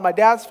fault. It's not my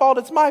dad's fault.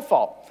 It's my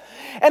fault.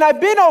 And I've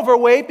been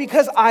overweight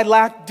because I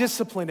lacked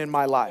discipline in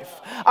my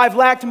life. I've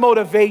lacked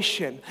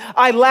motivation.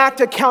 I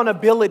lacked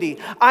accountability.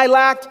 I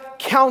lacked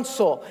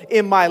counsel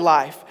in my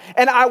life.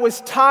 And I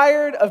was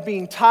tired of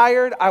being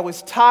tired. I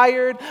was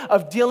tired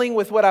of dealing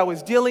with what I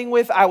was dealing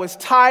with. I was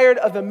tired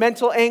of the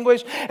mental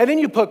anguish. And then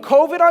you put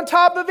COVID on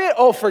top of it.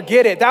 Oh,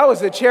 forget it. That was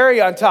the cherry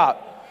on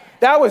top.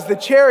 That was the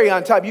cherry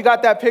on top. You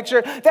got that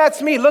picture?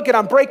 That's me. Look at,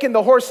 I'm breaking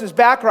the horse's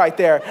back right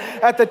there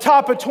at the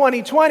top of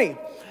 2020.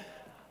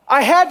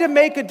 I had to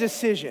make a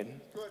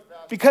decision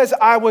because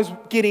I was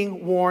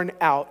getting worn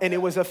out and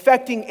it was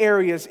affecting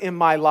areas in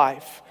my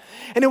life.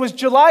 And it was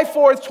July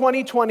 4th,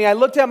 2020. I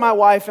looked at my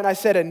wife and I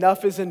said,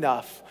 enough is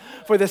enough.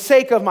 For the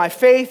sake of my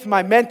faith,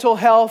 my mental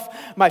health,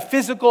 my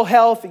physical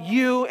health,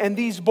 you and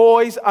these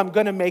boys, I'm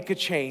going to make a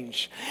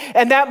change.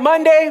 And that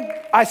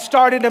Monday, I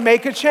started to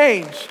make a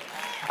change.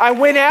 I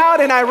went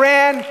out and I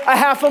ran a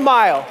half a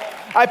mile.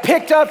 I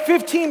picked up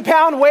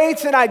 15-pound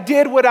weights and I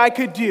did what I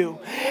could do.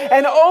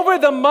 And over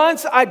the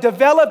months, I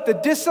developed the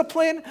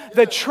discipline,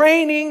 the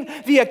training,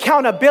 the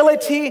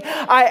accountability.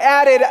 I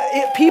added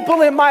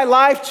people in my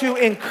life to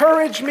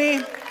encourage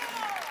me.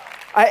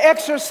 I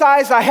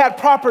exercised. I had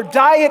proper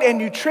diet and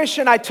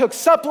nutrition. I took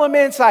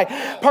supplements. I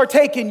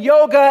partake in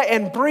yoga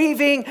and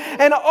breathing.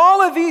 And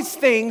all of these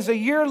things, a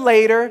year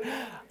later,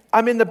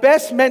 I'm in the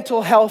best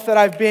mental health that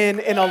I've been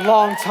in a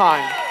long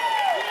time.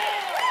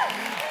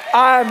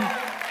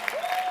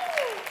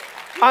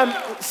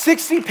 I'm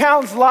 60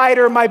 pounds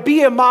lighter, my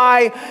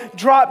BMI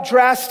dropped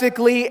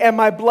drastically, and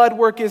my blood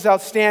work is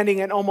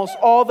outstanding, and almost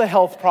all the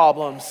health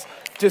problems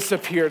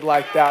disappeared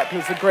like that. It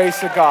was the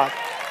grace of God.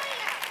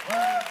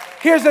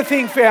 Here's the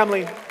thing,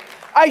 family.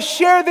 I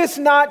share this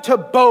not to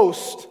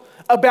boast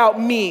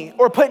about me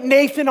or put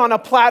Nathan on a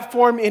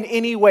platform in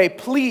any way.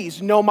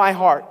 Please know my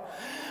heart.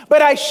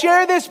 But I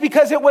share this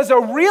because it was a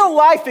real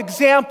life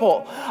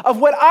example of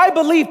what I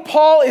believe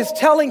Paul is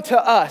telling to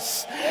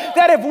us.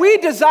 That if we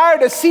desire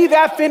to see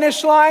that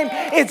finish line,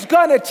 it's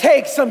gonna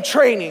take some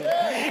training.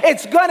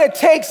 It's gonna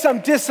take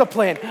some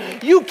discipline.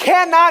 You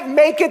cannot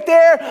make it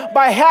there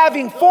by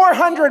having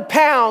 400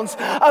 pounds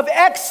of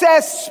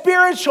excess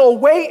spiritual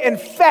weight and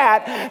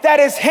fat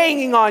that is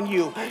hanging on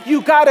you.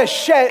 You gotta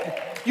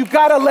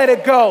let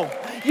it go.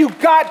 You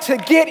got to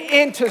get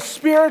into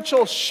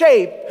spiritual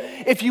shape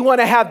if you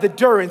want to have the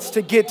endurance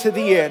to get to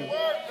the end.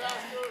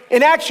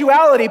 In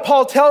actuality,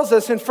 Paul tells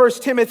us in 1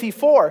 Timothy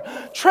 4,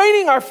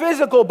 training our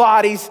physical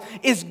bodies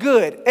is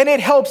good and it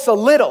helps a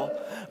little,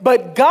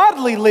 but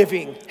godly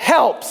living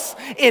helps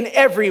in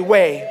every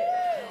way.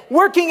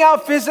 Working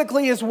out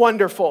physically is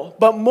wonderful,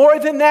 but more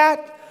than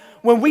that,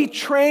 when we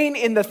train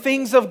in the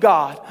things of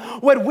God,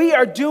 what we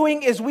are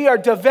doing is we are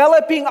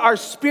developing our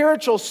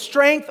spiritual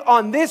strength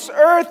on this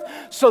earth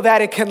so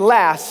that it can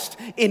last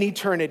in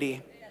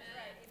eternity.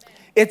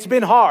 It's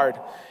been hard.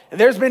 And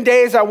there's been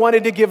days I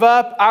wanted to give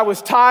up. I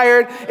was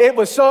tired.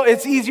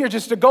 It's easier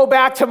just to go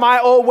back to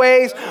my old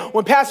ways.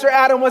 When Pastor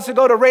Adam wants to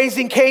go to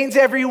Raising Cane's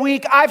every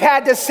week, I've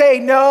had to say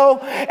no.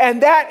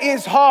 And that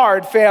is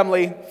hard,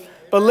 family.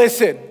 But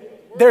listen,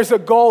 there's a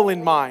goal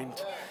in mind.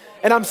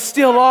 And I'm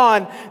still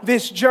on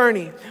this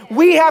journey.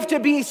 We have to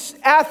be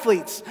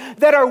athletes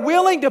that are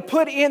willing to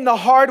put in the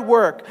hard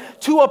work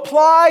to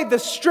apply the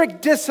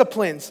strict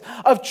disciplines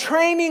of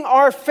training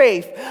our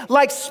faith,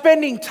 like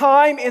spending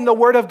time in the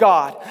Word of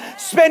God,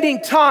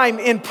 spending time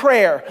in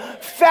prayer,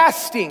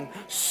 fasting,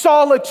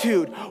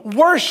 solitude,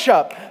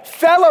 worship,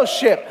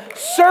 fellowship,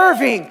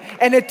 serving,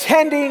 and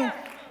attending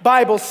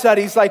Bible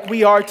studies like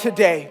we are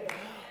today.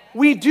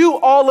 We do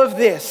all of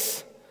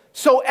this.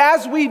 So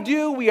as we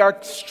do, we are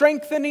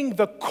strengthening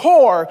the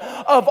core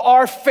of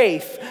our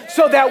faith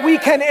so that we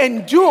can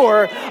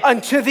endure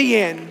unto the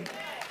end.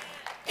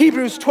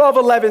 Hebrews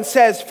 12:11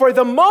 says, "For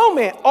the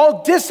moment,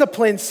 all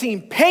disciplines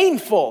seem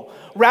painful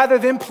rather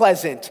than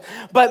pleasant,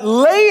 but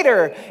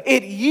later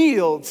it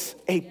yields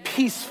a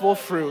peaceful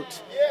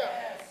fruit."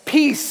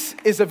 Peace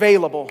is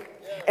available,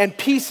 and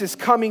peace is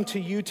coming to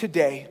you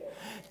today.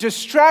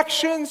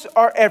 Distractions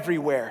are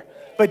everywhere,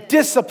 but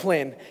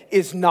discipline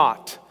is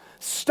not.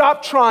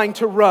 Stop trying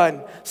to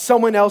run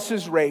someone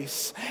else's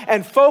race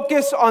and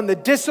focus on the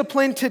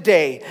discipline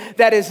today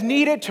that is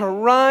needed to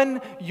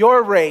run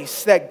your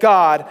race that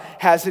God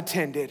has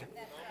intended.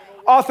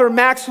 Author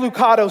Max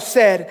Lucado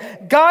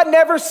said, "God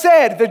never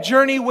said the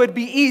journey would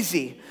be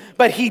easy,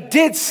 but he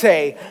did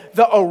say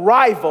the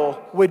arrival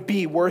would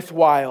be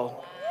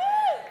worthwhile."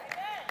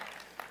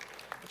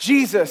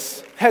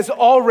 Jesus has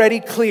already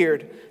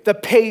cleared the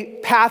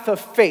path of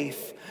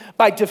faith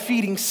by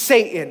defeating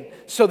Satan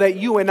so that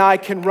you and I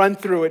can run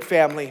through it,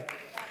 family.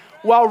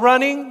 While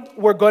running,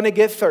 we're going to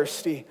get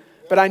thirsty,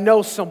 but I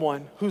know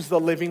someone who's the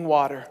living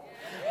water.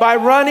 By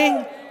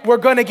running, we're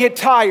going to get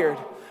tired,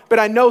 but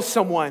I know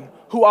someone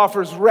who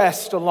offers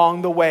rest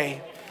along the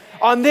way.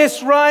 On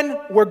this run,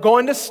 we're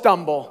going to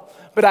stumble,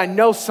 but I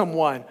know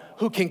someone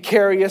who can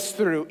carry us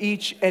through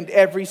each and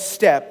every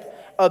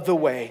step of the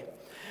way.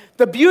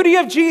 The beauty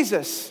of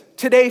Jesus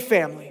today,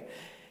 family,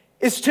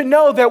 is to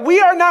know that we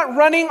are not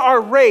running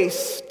our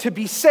race to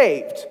be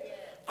saved.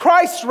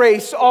 Christ's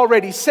race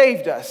already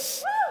saved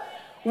us.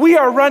 We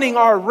are running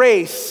our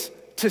race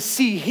to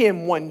see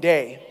him one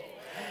day.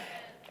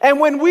 And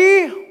when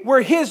we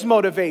were his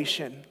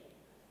motivation,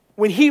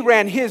 when he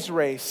ran his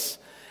race,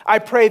 I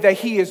pray that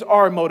he is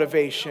our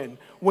motivation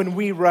when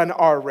we run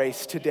our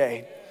race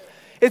today.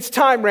 It's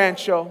time,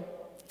 Rancho.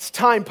 It's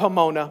time,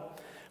 Pomona,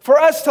 for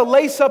us to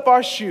lace up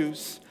our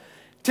shoes,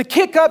 to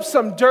kick up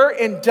some dirt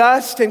and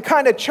dust and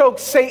kind of choke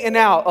Satan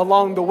out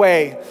along the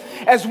way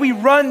as we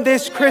run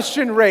this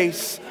Christian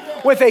race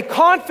with a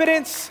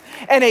confidence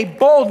and a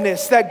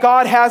boldness that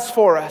God has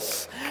for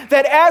us.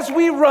 That as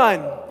we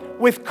run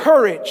with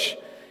courage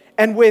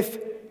and with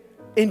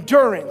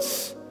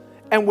endurance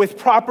and with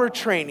proper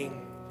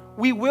training,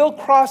 we will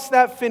cross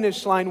that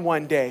finish line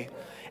one day.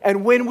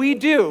 And when we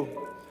do,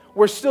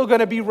 we're still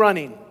going to be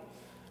running.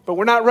 But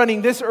we're not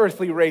running this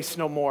earthly race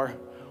no more.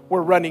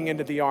 We're running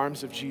into the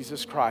arms of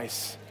Jesus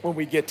Christ when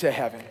we get to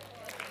heaven.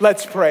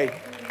 Let's pray.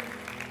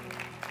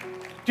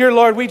 Dear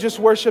Lord, we just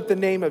worship the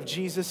name of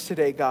Jesus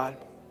today, God.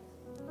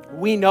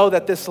 We know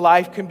that this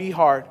life can be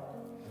hard.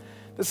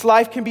 This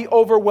life can be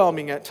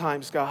overwhelming at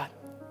times, God.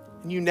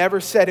 And you never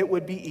said it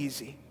would be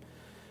easy.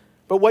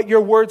 But what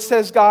your word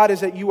says, God, is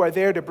that you are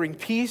there to bring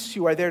peace.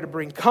 You are there to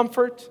bring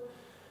comfort.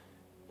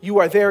 You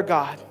are there,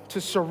 God,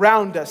 to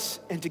surround us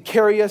and to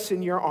carry us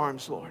in your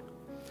arms, Lord.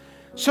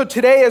 So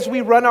today, as we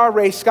run our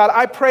race, God,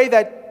 I pray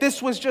that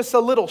this was just a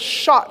little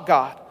shot,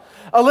 God,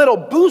 a little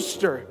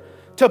booster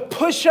to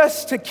push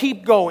us to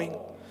keep going.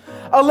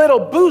 A little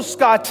boost,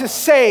 God, to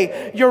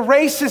say your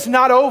race is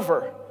not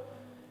over.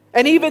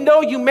 And even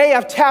though you may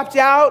have tapped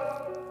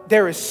out,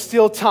 there is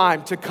still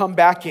time to come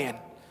back in.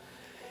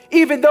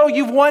 Even though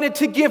you've wanted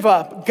to give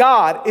up,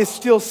 God is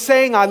still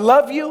saying, I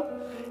love you,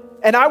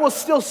 and I will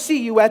still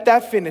see you at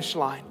that finish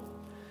line.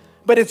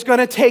 But it's going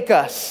to take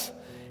us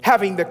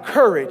having the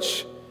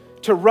courage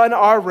to run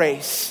our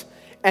race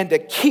and to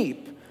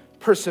keep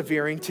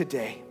persevering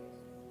today.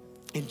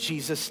 In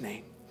Jesus'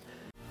 name.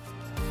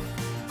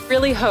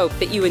 Really hope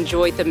that you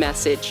enjoyed the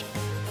message.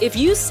 If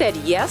you said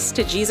yes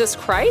to Jesus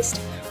Christ,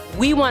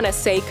 we want to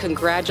say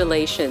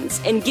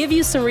congratulations and give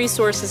you some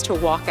resources to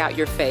walk out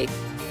your faith.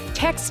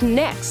 Text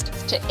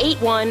NEXT to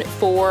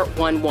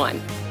 81411,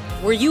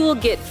 where you will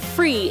get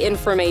free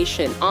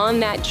information on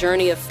that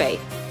journey of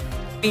faith.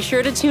 Be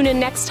sure to tune in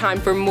next time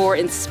for more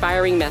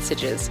inspiring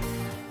messages.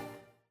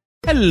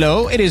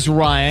 Hello, it is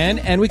Ryan,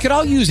 and we could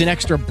all use an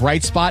extra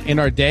bright spot in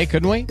our day,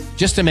 couldn't we?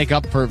 Just to make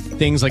up for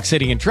things like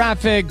sitting in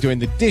traffic, doing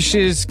the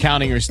dishes,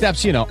 counting your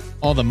steps, you know,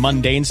 all the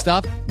mundane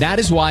stuff. That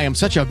is why I'm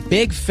such a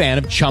big fan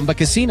of Chumba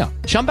Casino.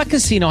 Chumba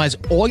Casino has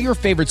all your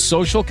favorite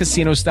social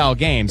casino-style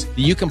games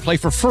that you can play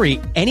for free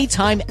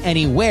anytime,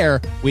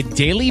 anywhere with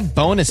daily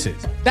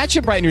bonuses. That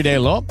should brighten your day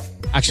a little.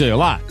 Actually, a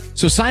lot.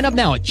 So sign up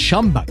now at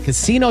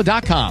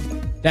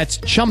ChumbaCasino.com. That's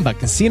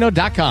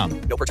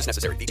ChumbaCasino.com. No purchase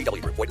necessary.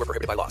 VGW Group. Void where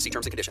prohibited by law. See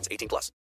terms and conditions. 18+.